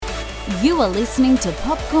You are listening to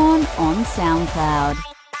Popcorn on SoundCloud.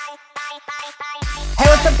 Hey,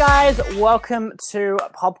 what's up, guys? Welcome to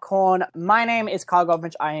Popcorn. My name is Kyle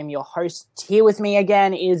Govich. I am your host. Here with me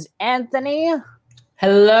again is Anthony.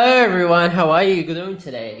 Hello, everyone. How are you doing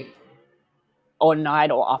today? Or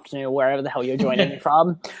night or afternoon, wherever the hell you're joining me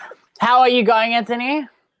from. How are you going, Anthony?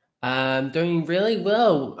 I'm doing really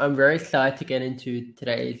well. I'm very excited to get into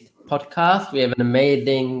today's podcast. We have an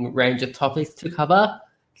amazing range of topics to cover.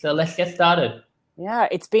 So let's get started. Yeah,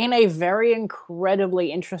 it's been a very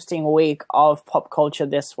incredibly interesting week of pop culture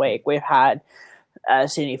this week. We've had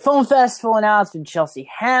Sydney Film Festival announced with Chelsea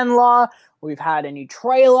Handler. We've had a new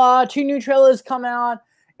trailer, 2 new trailers come out.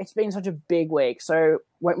 It's been such a big week. So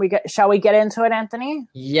shall we get into it, Anthony?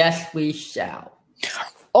 Yes, we shall.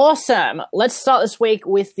 Awesome. Let's start this week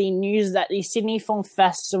with the news that the Sydney Film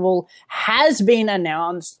Festival has been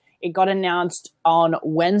announced. It got announced on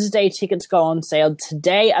Wednesday. Tickets go on sale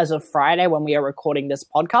today as of Friday when we are recording this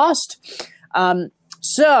podcast.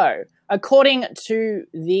 So, according to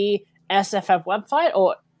the SFF website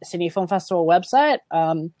or Sydney Film Festival website,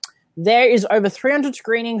 there is over 300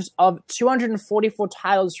 screenings of 244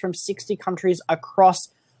 titles from 60 countries across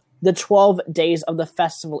the 12 days of the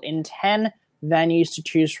festival in 10 venues to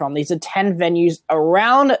choose from. These are 10 venues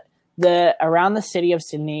around the city of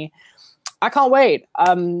Sydney. I can't wait.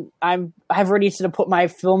 I've already sort of put my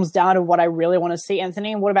films down of what I really want to see.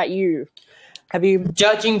 Anthony, what about you? Have you?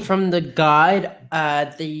 Judging from the guide,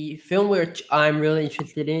 the film which I'm really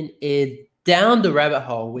interested in is Down the Rabbit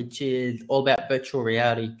Hole, which is all about virtual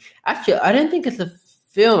reality. Actually, I don't think it's a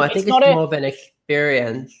film. I think it's more of an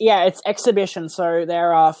experience. Yeah, it's exhibition. So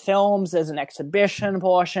there are films, there's an exhibition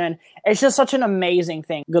portion. It's just such an amazing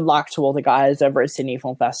thing. Good luck to all the guys over at Sydney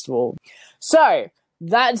Film Festival. So,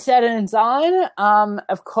 that said and done,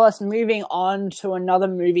 of course, moving on to another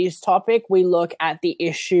movies topic, we look at the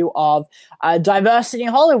issue of diversity in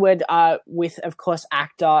Hollywood with, of course,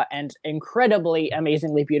 actor and incredibly,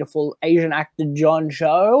 amazingly beautiful Asian actor John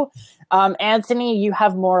Cho. Anthony, you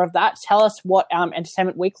have more of that. Tell us what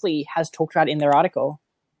Entertainment Weekly has talked about in their article.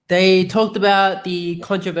 They talked about the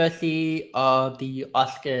controversy of the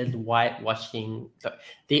Oscars whitewashing,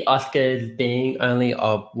 the Oscars being only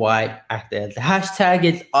of white actors. The hashtag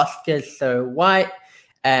is Oscars So White,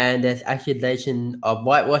 and there's accusation of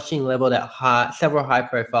whitewashing leveled at several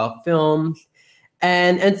high-profile films.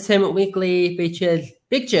 And Entertainment Weekly features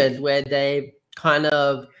pictures where they kind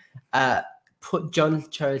of put John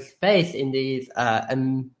Cho's face in these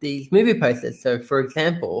movie posters. So, for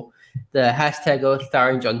example, the hashtag was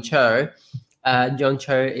starring John Cho. John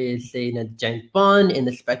Cho is seen as James Bond in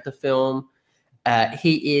the Spectre film.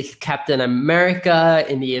 He is Captain America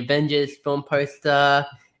in the Avengers film poster.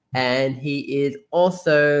 And he is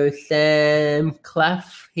also Sam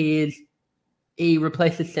Claff. He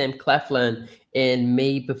replaces Sam Claflin in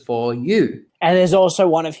Me Before You. And there's also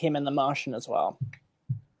one of him in The Martian as well.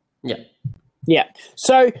 Yeah. Yeah.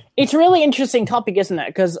 So it's a really interesting topic, isn't it?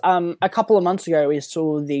 Because a couple of months ago, we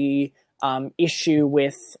saw the issue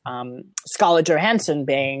with Scarlett Johansson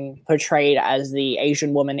being portrayed as the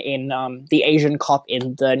Asian woman in the Asian cop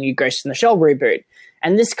in the new Ghost in the Shell reboot.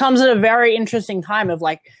 And this comes at a very interesting time of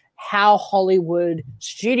like how Hollywood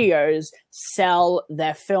studios sell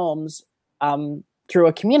their films through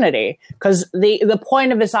a community. Because the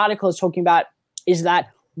point of this article is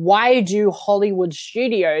that why do Hollywood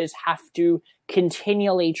studios have to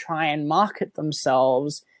continually try and market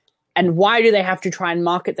themselves? And why do they have to try and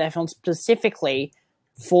market their films specifically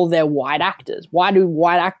for their white actors? Why do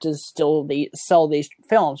white actors still sell these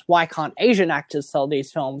films? Why can't Asian actors sell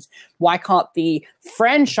these films? Why can't the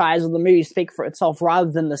franchise of the movie speak for itself rather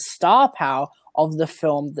than the star power of the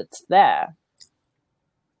film that's there?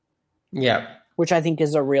 Yeah. Which I think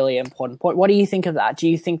is a really important point. What do you think of that?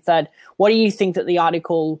 What do you think that the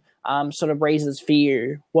article sort of raises for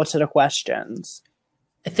you? What sort of questions?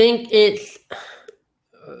 I think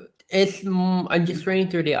I'm just reading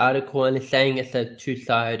through the article and it's saying it's a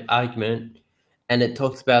two-sided argument, and it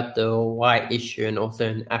talks about the white issue and also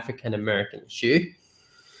an African American issue.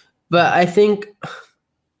 But I think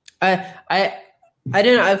I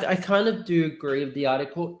don't know. I kind of do agree with the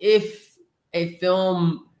article. If a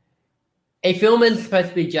film is supposed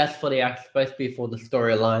to be just for the actor, supposed to be for the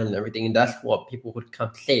storyline and everything, and that's what people would come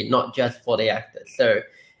to see, not just for the actor. So,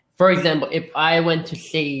 for example, if I went to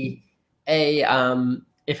see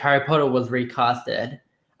if Harry Potter was recasted,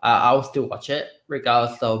 I will still watch it,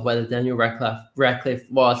 regardless of whether Daniel Radcliffe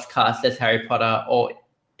was cast as Harry Potter or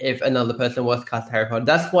if another person was cast as Harry Potter.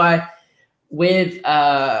 That's why with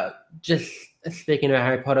just speaking of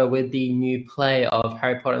Harry Potter, with the new play of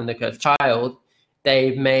Harry Potter and the Cursed Child,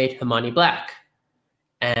 they've made Hermione black.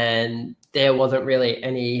 and there wasn't really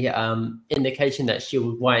any indication that she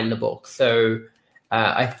was white in the book. So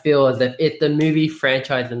I feel as if the movie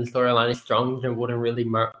franchise and the storyline is strong, then it wouldn't really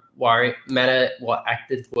matter what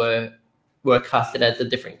actors were casted as the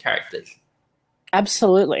different characters.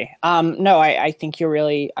 Absolutely. No, I think you're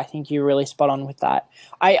really spot on with that.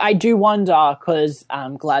 I do wonder because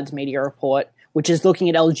Glad's Media Report, which is looking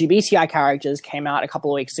at LGBTI characters, came out a couple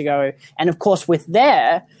of weeks ago, and of course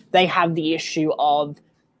they have the issue of,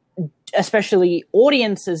 especially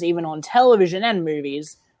audiences, even on television and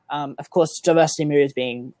movies. Of course, diversity in movies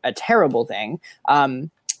being a terrible thing,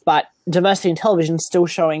 but diversity in television still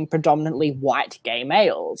showing predominantly white gay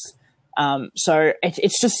males. So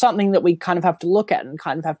it's just something that we kind of have to look at and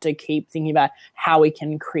kind of have to keep thinking about how we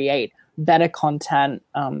can create better content,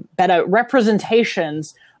 better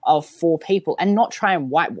representations for people, and not try and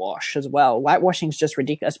whitewash as well. Whitewashing is just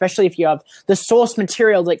ridiculous, especially if you have the source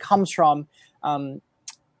material that comes from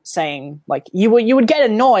saying, like, you would get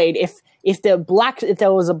annoyed if there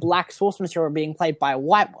was a black source material being played by a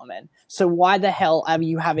white woman. So why the hell are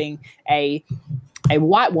you having a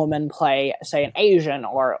white woman play, say, an Asian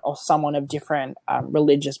or someone of different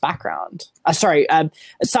religious background?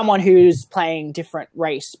 Someone who's playing different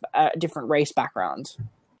race background.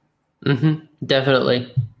 Mm-hmm,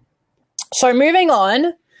 definitely. So moving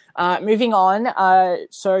on.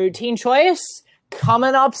 So Teen Choice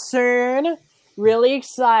coming up soon. Really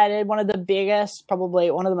excited. One of the biggest, probably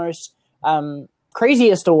one of the most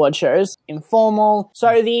craziest award shows, informal.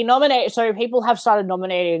 So people have started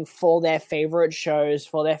nominating for their favorite shows,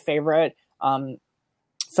 for their favorite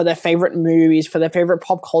movies, for their favorite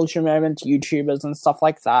pop culture moments, YouTubers and stuff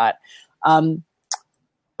like that. I'm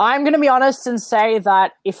going to be honest and say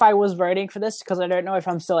that if I was voting for this, because I don't know if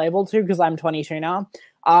I'm still able to, because I'm 22 now,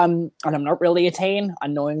 and I'm not really a teen,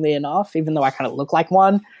 annoyingly enough, even though I kind of look like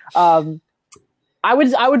one. I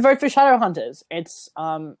would vote for Shadowhunters. It's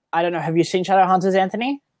I don't know. Have you seen Shadowhunters,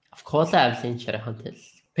 Anthony? Of course, I have seen Shadowhunters.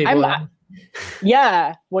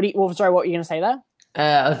 Yeah. What were you going to say there?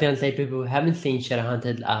 I was going to say people who haven't seen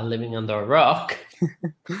Shadowhunters are living under a rock.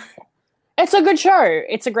 It's a good show.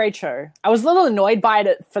 It's a great show. I was a little annoyed by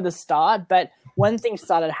it for the start, but when things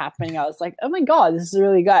started happening, I was like, oh my God, this is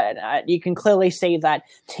really good. You can clearly see that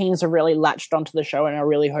teens have really latched onto the show, and I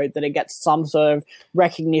really hope that it gets some sort of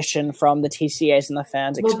recognition from the TCAs and the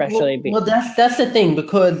fans, especially. Well, that's the thing,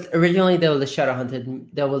 because originally there was a Shadowhunters,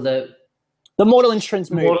 there was the Mortal Instruments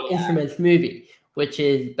movie, which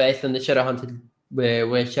is based on the Shadowhunters, where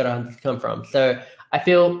Shadowhunters come from. So I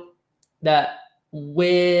feel that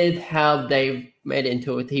with how they've made it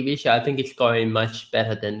into a TV show, I think it's going much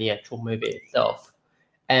better than the actual movie itself.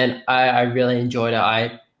 And I really enjoyed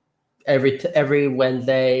it. Every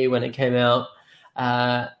Wednesday when it came out,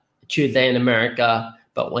 Tuesday in America,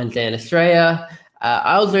 but Wednesday in Australia,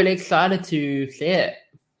 I was really excited to see it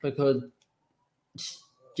because,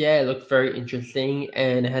 yeah, it looked very interesting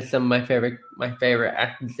and it has some of my favorite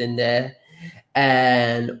actors in there.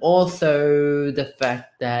 And also the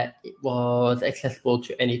fact that it was accessible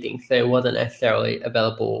to anything. So it wasn't necessarily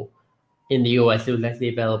available in the US. It was actually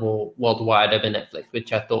available worldwide over Netflix,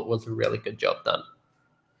 which I thought was a really good job done.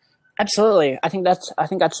 Absolutely. I think that's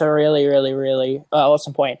a really, really, really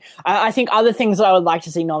awesome point. I think other things that I would like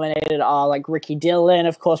to see nominated are like Ricky Dillon,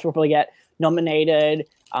 of course, will probably get nominated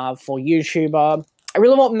for YouTuber. I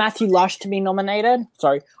really want Matthew Lush to be nominated.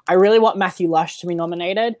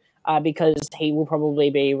 Because he will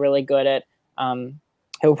probably be really good at and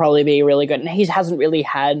he hasn't really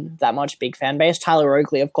had that much big fan base. Tyler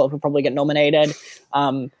Oakley, of course, will probably get nominated.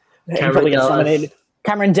 Cameron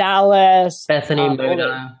Dallas, Bethany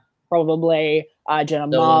Mota, probably Jenna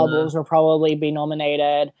Marbles will probably be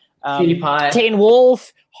nominated. PewDiePie, Teen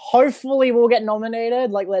Wolf hopefully will get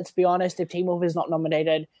nominated. Like, let's be honest, if Teen Wolf is not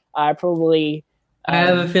nominated, probably. I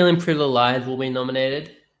have a feeling Pretty Little Liars will be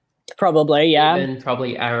nominated. Probably, yeah. And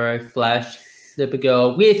probably Arrow, Flash,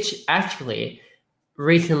 Supergirl, which actually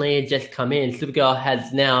recently just come in. Supergirl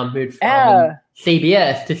has now moved from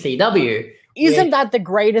CBS to CW. Isn't that the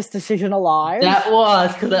greatest decision alive? That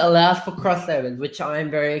was, because it allows for crossovers, which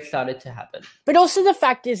I'm very excited to happen. But also the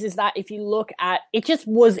fact is that if you look at it, just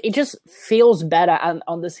feels better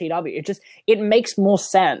on the CW. It makes more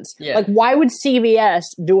sense. Yeah. Like, why would CBS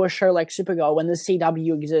do a show like Supergirl when the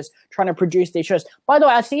CW exists, trying to produce these shows? By the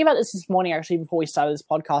way, I was thinking about this morning, actually, before we started this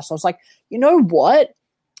podcast. I was like, you know what?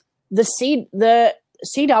 The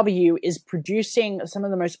CW is producing some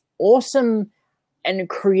of the most awesome and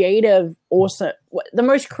the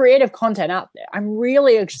most creative content out there. I'm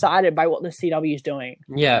really excited by what the CW is doing.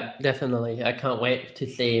 Yeah, definitely. I can't wait to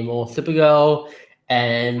see more Supergirl,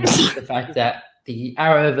 and the fact that the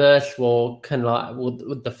Arrowverse will connect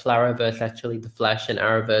with the Flarrowverse. Actually, the Flash and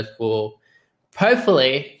Arrowverse will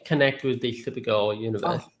hopefully connect with the Supergirl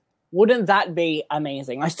universe. Oh, wouldn't that be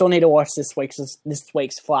amazing? I still need to watch this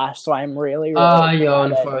week's Flash, so I'm really you're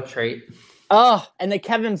in for a treat. Oh, and the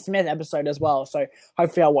Kevin Smith episode as well. So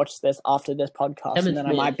hopefully I'll watch this after this podcast, and then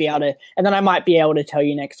I might be able to tell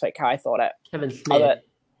you next week how I thought it. Kevin Smith.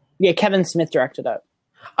 Yeah, Kevin Smith directed it.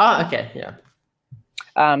 Oh, okay, yeah.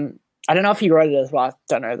 I don't know if he wrote it as well. I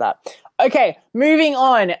don't know that. Okay, moving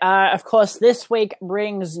on. Of course, this week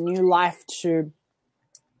brings new life to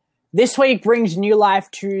the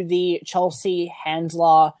Chelsea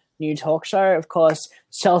Handler new talk show. Of course,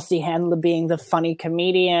 Chelsea Handler being the funny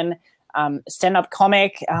comedian, stand-up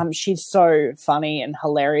comic. She's so funny and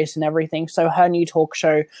hilarious and everything. So her new talk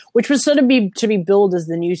show, which was sort of to be billed as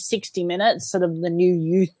the new 60 Minutes, sort of the new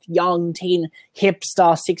youth, young, teen,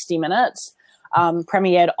 hipster 60 Minutes,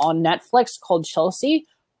 premiered on Netflix, called Chelsea.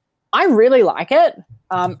 I really like it.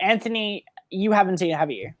 Anthony, you haven't seen it,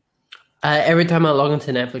 have you? Every time I log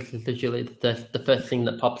into Netflix, it's literally the first thing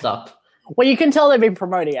that pops up. Well, you can tell they've been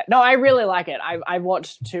promoting it. No, I really like it. I've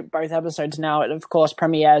watched both episodes now. It, of course,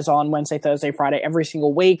 premieres on Wednesday, Thursday, Friday, every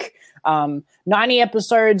single week. 90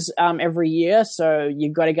 episodes every year, so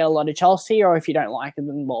you've got to get a lot of Chelsea, or if you don't like it,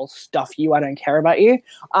 then, well, stuff you. I don't care about you.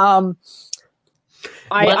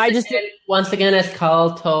 Once again, as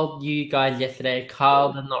Carl told you guys yesterday,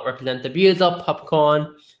 Carl does not represent the views of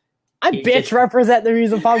Popcorn. Represent the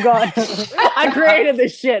views of Popcorn. I created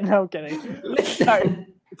this shit. No, I'm kidding. No.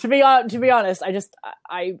 To be honest,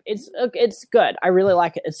 it's good. I really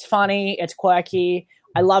like it. It's funny. It's quirky.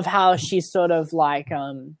 I love how she's sort of like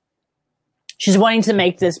she's wanting to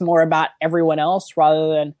make this more about everyone else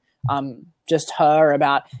rather than just her,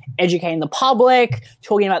 about educating the public,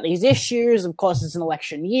 talking about these issues. Of course, it's an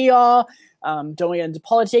election year, don't get into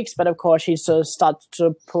politics, but of course she sort of starts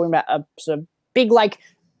to pulling back a sort of big like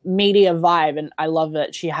media vibe, and I love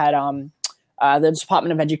that she had the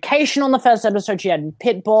Department of Education on the first episode. She had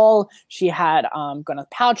Pitbull. She had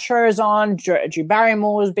Gwyneth Paltrow's on. Drew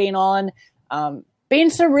Barrymore's been on. Been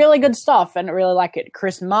some really good stuff, and I really like it.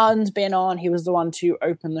 Chris Martin's been on. He was the one to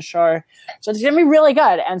open the show. So it's going to be really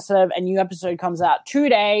good. And sort of a new episode comes out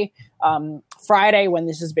today, Friday when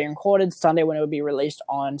this is being recorded, Sunday when it will be released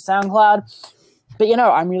on SoundCloud. But,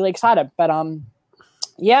 I'm really excited. But,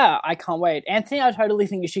 yeah, I can't wait. Anthony, I totally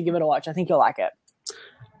think you should give it a watch. I think you'll like it.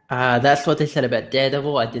 That's what they said about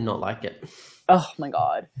Daredevil. I did not like it. Oh, my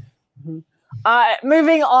God. Mm-hmm.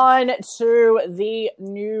 Moving on to the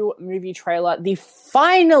new movie trailer, the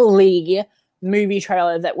finally movie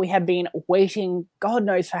trailer that we have been waiting, God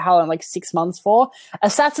knows for how long, like 6 months for.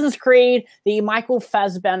 Assassin's Creed, the Michael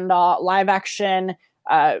Fassbender live action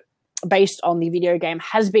based on the video game,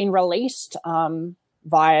 has been released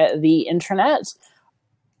via the internet.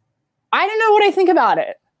 I don't know what I think about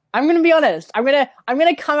it. I'm going to be honest. I'm going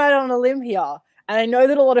to come out on a limb here, and I know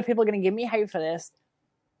that a lot of people are going to give me hate for this.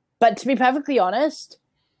 But to be perfectly honest,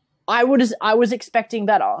 I was expecting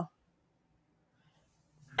better.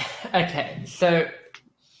 Okay, so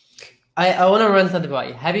I want to run something by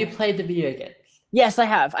you. Have you played the video games? Yes, I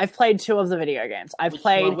have. I've played 2 of the video games.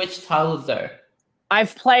 Which titles though?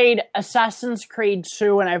 I've played Assassin's Creed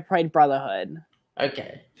 2 and I've played Brotherhood.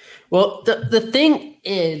 Okay. Well, the thing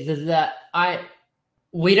is that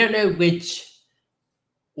we don't know which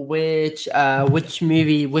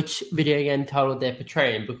video game title they're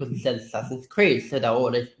portraying, because it says Assassin's Creed, so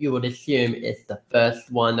you would assume it's the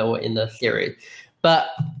first one or in the series. But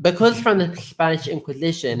because from the Spanish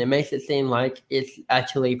Inquisition, it makes it seem like it's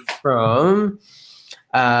actually from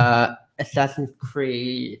Assassin's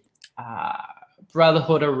Creed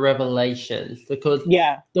Brotherhood of Revelations, because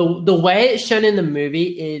the way it's shown in the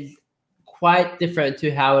movie is quite different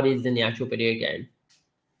to how it is in the actual video game.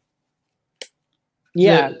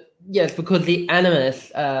 Yeah. So, yes, because the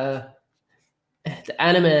animus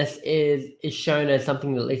is shown as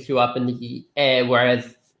something that lifts you up in the air,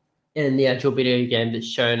 whereas in the actual video game, it's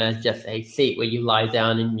shown as just a seat where you lie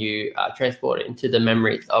down and you are transported into the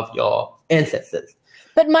memories of your ancestors.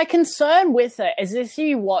 But my concern with it is if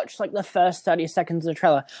you watch like the first 30 seconds of the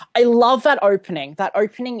trailer, I love that opening. That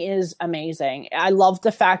opening is amazing. I love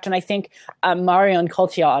the fact, and I think Marion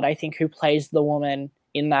Cotillard, I think, who plays the woman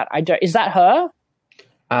in that. Is that her?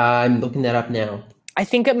 I'm looking that up now. I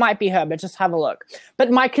think it might be her, but just have a look.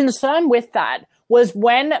 But my concern with that was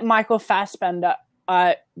when Michael Fassbender,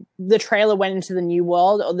 the trailer went into the New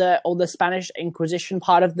World or the Spanish Inquisition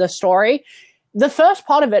part of the story. The first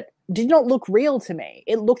part of it did not look real to me.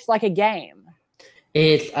 It looked like a game.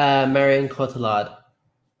 It's Marion Cotillard.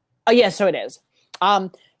 Oh yeah, so it is.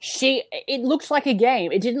 it looked like a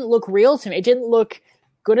game. It didn't look real to me. It didn't look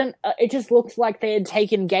good. It just looked like they had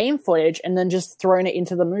taken game footage and then just thrown it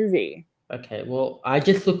into the movie. Okay, well, I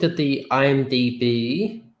just looked at the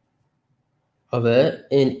IMDb of it,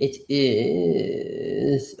 and it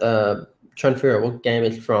is trying to figure out what game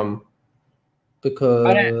it's from, because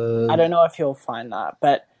I don't know if you'll find that,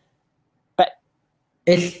 but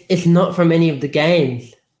it's not from any of the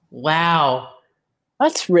games. Wow,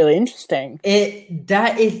 that's really interesting.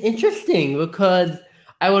 That is interesting, because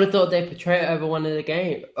I would have thought they'd portray it over one of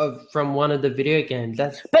the from one of the video games.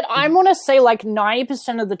 But I'm gonna say like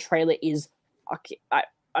 90% of the trailer is fucking.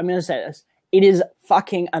 I'm gonna say this. It is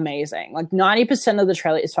fucking amazing. Like 90% of the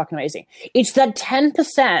trailer is fucking amazing. It's that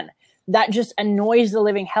 10% that just annoys the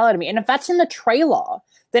living hell out of me. And if that's in the trailer,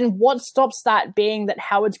 then what stops that being that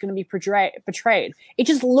Howard's going to be portrayed? It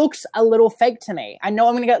just looks a little fake to me. I know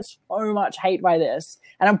I'm going to get so much hate by this,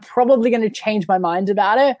 and I'm probably going to change my mind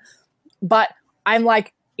about it. But I'm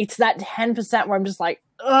like, it's that 10% where I'm just like,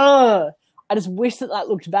 ugh. I just wish that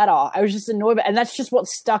looked better. I was just annoyed, and that's just what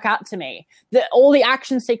stuck out to me. All the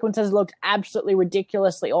action sequences looked absolutely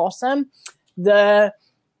ridiculously awesome. The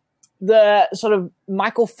sort of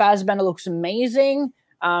Michael Fassbender looks amazing.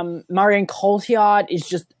 Marion Cotillard is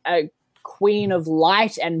just a queen of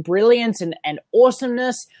light and brilliance and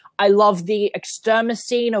awesomeness. I love the exterminus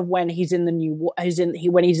scene of when he's in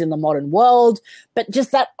the modern world, but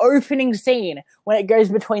just that opening scene when it goes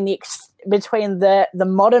between the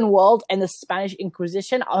modern world and the Spanish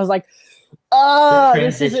Inquisition, I was like, oh,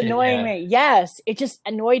 this is annoying me. Yes, it just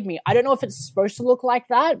annoyed me. I don't know if it's supposed to look like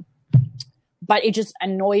that, but it just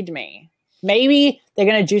annoyed me. Maybe they're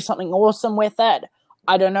going to do something awesome with it.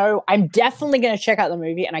 I don't know. I'm definitely going to check out the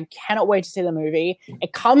movie, and I cannot wait to see the movie.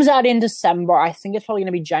 It comes out in December. I think it's probably going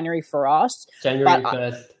to be January for us. January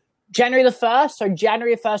 1st. January the 1st, so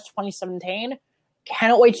January 1st, 2017.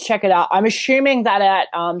 Cannot wait to check it out. I'm assuming that at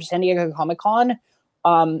San Diego Comic-Con,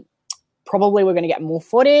 probably we're going to get more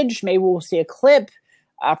footage. Maybe we'll see a clip.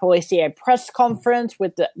 Probably see a press conference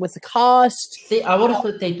with the cast. See, I would have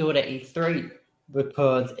thought they'd do it at E3,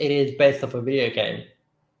 because it is based off a video game.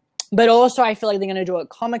 But also, I feel like they're going to do it at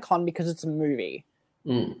Comic-Con because it's a movie.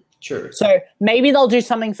 True. So maybe they'll do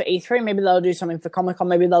something for E3. Maybe they'll do something for Comic-Con.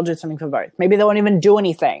 Maybe they'll do something for both. Maybe they won't even do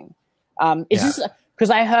anything. Because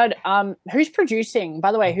I heard who's producing?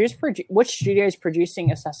 By the way, which studio is producing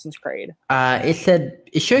Assassin's Creed? It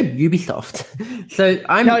showed Ubisoft. So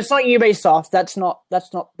no, it's not Ubisoft.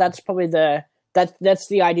 That's probably that's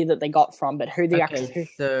the idea that they got from. But who the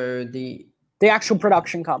actual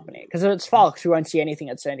production company? Because if it's Fox, we won't see anything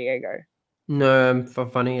at San Diego. No, I'm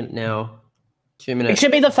finding it now. 2 minutes. It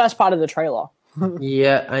should be the first part of the trailer.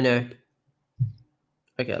 Yeah, I know.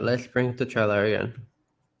 Okay, let's bring the trailer again.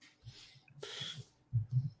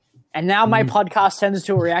 And now my podcast turns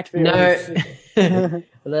to a react video. No,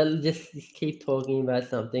 let's just keep talking about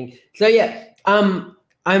something. So yeah, I'm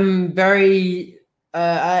very.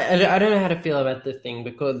 I don't know how to feel about this thing,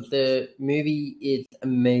 because the movie is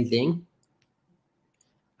amazing.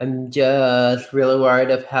 I'm just really worried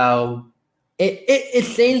of how it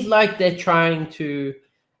seems like they're trying to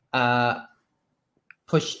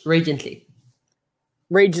push Regency.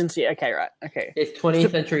 Regency, okay, right, okay. It's 20th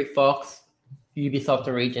Century Fox, Ubisoft,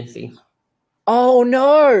 and Regency. Oh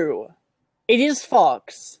no, it is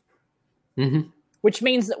Fox. Mm-hmm. Which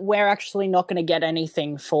means that we're actually not going to get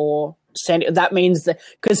anything for San. That means that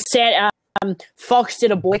because Fox did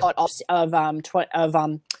a boycott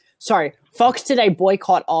Fox did a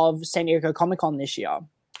boycott of San Diego Comic-Con this year.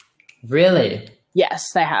 Really?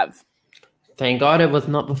 Yes, they have. Thank God it was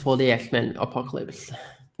not before the X-Men apocalypse.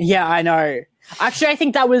 Yeah, I know. Actually, I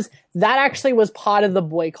think that actually was part of the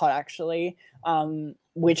boycott, actually,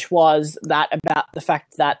 which was that about the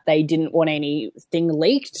fact that they didn't want anything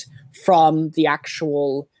leaked from the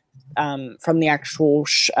actual San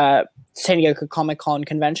Diego Comic-Con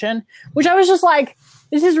convention, which I was just like,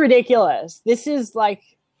 this is ridiculous. This is like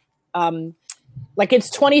it's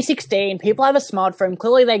 2016. People have a smartphone.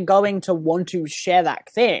 Clearly, they're going to want to share that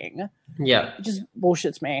thing. Yeah, it just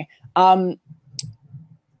bullshits me.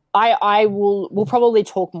 We'll probably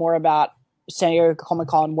talk more about San Diego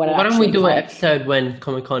Comic-Con when why don't we do an episode when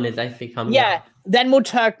Comic-Con is actually coming? Yeah, out? Then we'll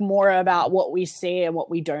talk more about what we see and what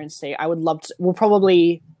we don't see. I would love to. We'll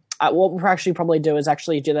probably what we'll actually probably do is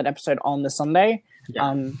actually do that episode on the Sunday,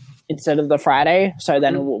 instead of the Friday. So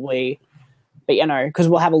then because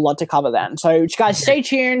we'll have a lot to cover then. So guys, stay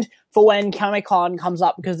tuned for when Comic-Con comes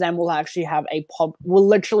up, because then we'll actually have we'll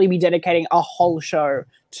literally be dedicating a whole show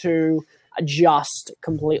to just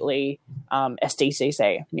completely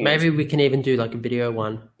SDCC news. Maybe we can even do like a video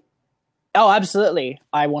one. Oh, absolutely.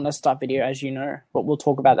 I want a start video, as you know, but we'll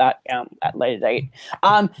talk about that at a later date.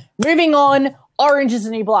 Moving on, Orange is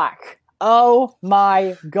the New Black. Oh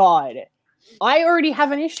my god. I already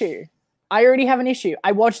have an issue. I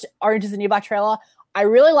watched Orange is the New Black trailer. I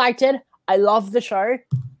really liked it. I love the show.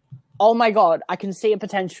 Oh my god, I can see a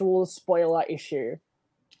potential spoiler issue.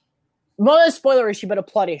 Not a spoiler issue, but a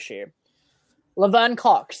plot issue. Laverne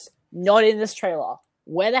Cox, not in this trailer.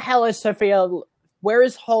 Where the hell is Sophia? Where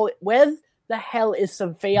the hell is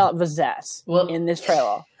Sophia Vazes in this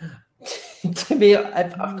trailer? To me,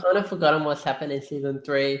 I've kind of forgotten what's happened in season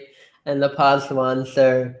 3 and the past one.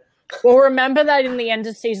 So, well, remember that in the end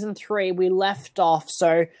of season 3, we left off.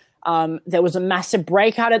 So there was a massive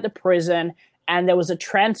breakout at the prison, and there was a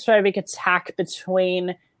transphobic attack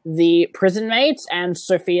between the prison mates and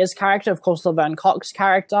Sophia's character, of course, Laverne Cox's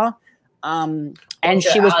character. And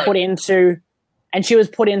she was put into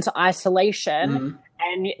isolation. Mm-hmm.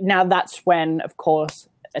 And now that's when, of course,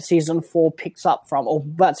 season 4 picks up from, or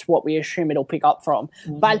that's what we assume it'll pick up from.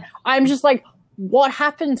 Mm-hmm. But I'm just like, what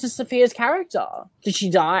happened to Sophia's character? Did she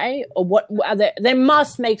die? Or what? They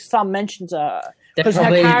must make some mention to her, because her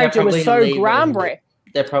character was so groundbreaking.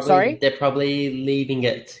 They're probably leaving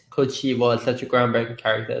it because she was such a groundbreaking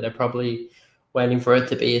character. They're probably waiting for it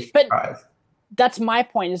to be a surprise. But that's my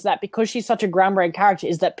point, is that because she's such a groundbreaking character,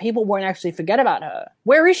 is that people won't actually forget about her.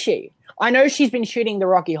 Where is she? I know she's been shooting the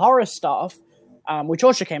Rocky Horror stuff, which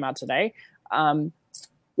also came out today,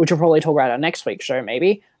 which we'll probably talk about on next week's show,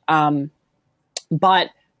 maybe. But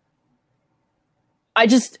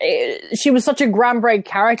she was such a groundbreaking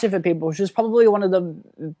character for people. She was probably one of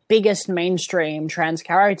the biggest mainstream trans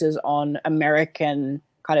characters on American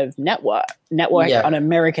kind of network on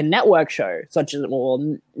American network show, such as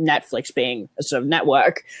Netflix being a sort of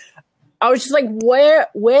network. I was just like, where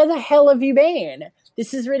the hell have you been?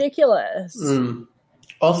 This is ridiculous. Mm.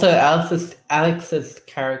 Also, Alex's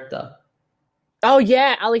character. Oh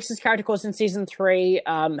yeah, Alex's character, of course, in season 3,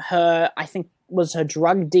 I think was her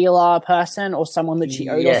drug dealer person or someone that she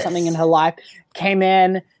owed or something in her life, came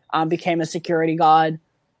in, became a security guard.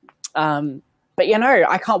 But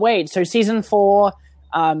I can't wait. So season 4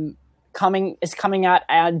 coming out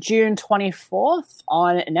June 24th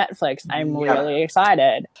on Netflix. I'm really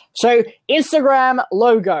excited. So Instagram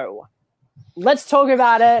logo. Let's talk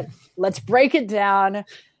about it. Let's break it down.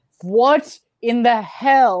 What in the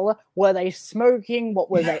hell were they smoking?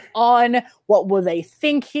 What were they on? What were they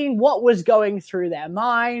thinking? What was going through their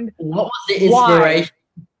mind? What was the inspiration?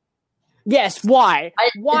 Why? Yes, why?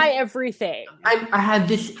 Why everything? I had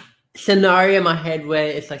this scenario in my head where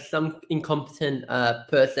it's like some incompetent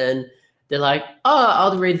person. They're like, oh,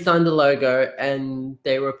 I'll redesign the logo. And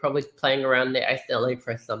they were probably playing around. They accidentally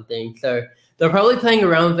pressed something. So they're probably playing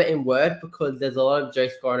around with it in Word, because there's a lot of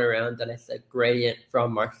jokes going around that I said gradient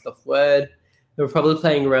from Microsoft Word. They were probably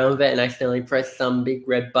playing around with it and accidentally pressed some big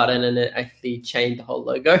red button, and it actually changed the whole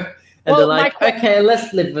logo. And they're like, okay,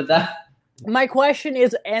 let's live with that. My question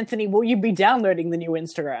is, Anthony, will you be downloading the new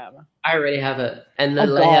Instagram? I already have it. And the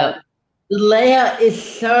layout is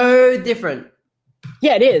so different.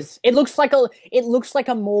 Yeah, it is. It looks like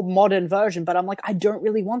a more modern version, but I'm like, I don't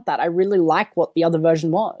really want that. I really like what the other version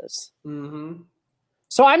was. Mm-hmm.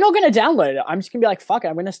 So I'm not going to download it. I'm just going to be like, fuck it,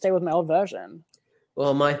 I'm going to stay with my old version.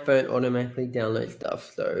 Well, my phone automatically downloads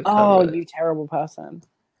stuff, so... Oh, you terrible person.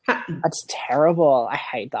 That's terrible. I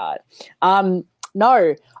hate that.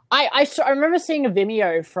 No, I remember seeing a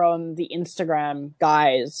video from the Instagram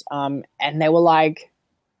guys, and they were like...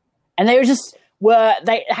 And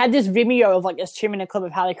they had this video of like this 2-minute clip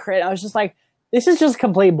of how they create. I was just like, this is just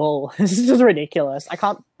complete bull. This is just ridiculous. I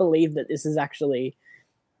can't believe that this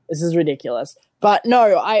is ridiculous. But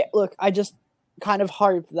no, I just kind of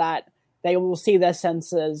hope that they will see their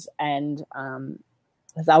senses and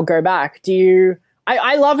they'll go back.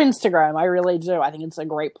 I love Instagram. I really do. I think it's a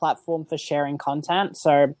great platform for sharing content.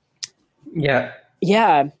 So yeah.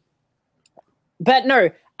 But no,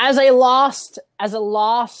 as a last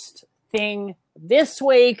thing this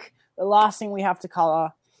week, the last thing we have to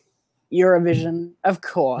cover, Eurovision, of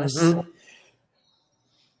course. Mm-hmm.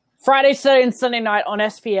 Friday, Saturday, and Sunday night on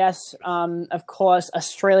SBS. Of course,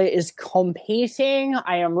 Australia is competing.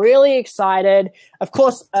 I am really excited. Of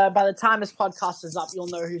course, by the time this podcast is up, you'll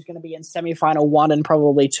know who's going to be in semi-final 1 and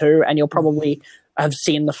probably 2, and you'll probably have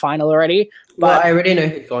seen the final already. But well, I already know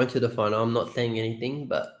who's going to the final. I'm not saying anything,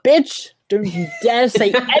 but... Bitch, don't you dare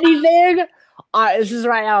say anything! It's just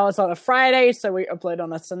right now, it's on a Friday, so we upload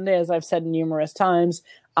on a Sunday, as I've said numerous times.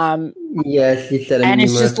 Yes, you said it. And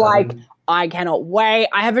it's just like, I cannot wait.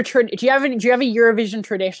 I have do you have a Eurovision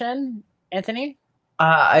tradition, Anthony?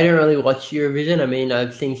 I don't really watch Eurovision. I mean,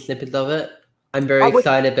 I've seen snippets of it. I'm very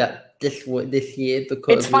excited about this year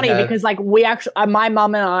because it's funny because like we actually, my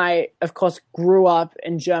mum and I, of course, grew up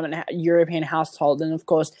in European household, and of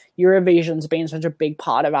course, Eurovision's been such a big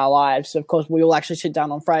part of our lives. So of course, we will actually sit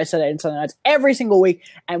down on Friday, Saturday, and Sunday nights every single week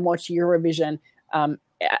and watch Eurovision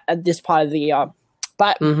at this part of the year.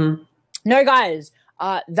 But no, guys,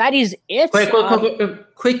 that is it. Quick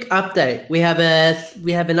update. We have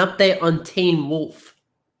an update on Teen Wolf.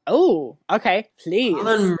 Oh, okay, please.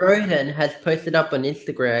 Alan Roden has posted up on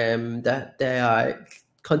Instagram that they are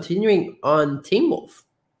continuing on Teen Wolf.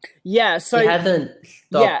 Yeah, so they haven't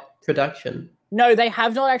stopped production. No, they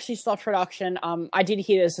have not actually stopped production. I did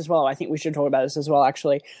hear this as well. I think we should talk about this as well,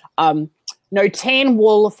 actually. No, Teen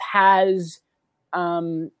Wolf has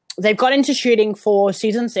they've got into shooting for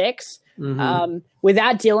season 6.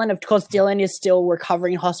 Without Dylan. Of course, Dylan is still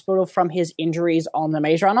recovering in hospital from his injuries on the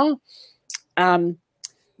Maze Runner.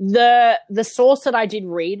 The source that I did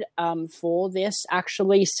read for this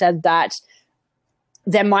actually said that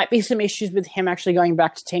there might be some issues with him actually going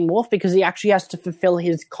back to Teen Wolf because he actually has to fulfill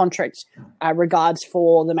his contract regards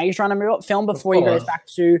for the Maze Runner film before he goes back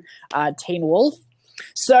to Teen Wolf.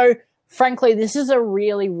 So, frankly, this is a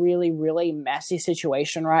really, really, really messy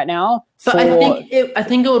situation right now. But I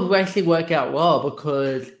think it would actually work out well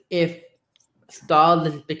because if Starl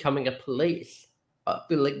is becoming a police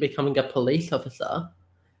officer.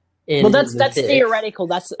 Well, that's theoretical.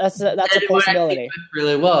 That's a possibility.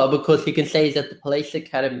 Really well because he can say he's at the police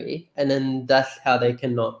academy, and then that's how they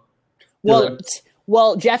cannot.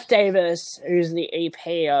 Well, Jeff Davis, who's the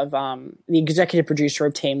EP of the executive producer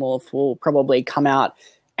of Teen Wolf, will probably come out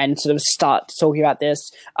and sort of start talking about this.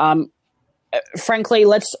 Frankly,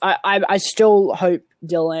 I still hope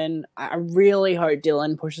Dylan. I really hope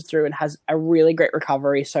Dylan pushes through and has a really great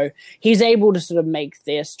recovery, so he's able to sort of make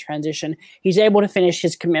this transition. He's able to finish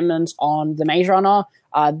his commitments on the Maze Runner,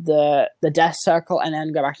 the Death Circle, and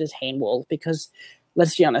then go back to Teen Wolf. Because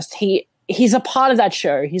let's be honest, he's a part of that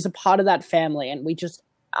show. He's a part of that family, and we just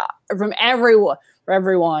from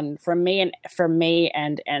everyone, from me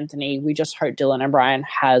and Anthony, we just hope Dylan O'Brien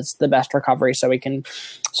has the best recovery so he can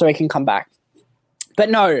come back. But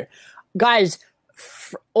no, guys.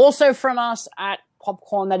 Also from us at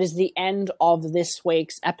Popcorn, that is the end of this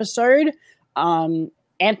week's episode.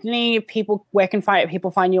 Anthony, where can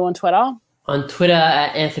people find you on Twitter? On Twitter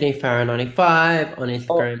at Anthony Farrow 95, on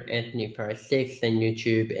Instagram Anthony Farrow 6, and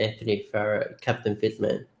YouTube Anthony Farrow Captain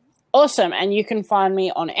Fizzman. Awesome, and you can find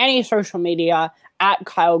me on any social media at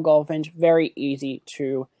Kyle Goldfinch. Very easy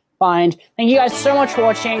to find. Thank you guys so much for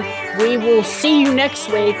watching. We will see you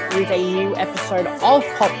next week with a new episode of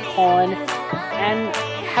Popcorn. And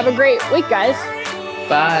have a great week, guys.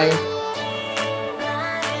 Bye.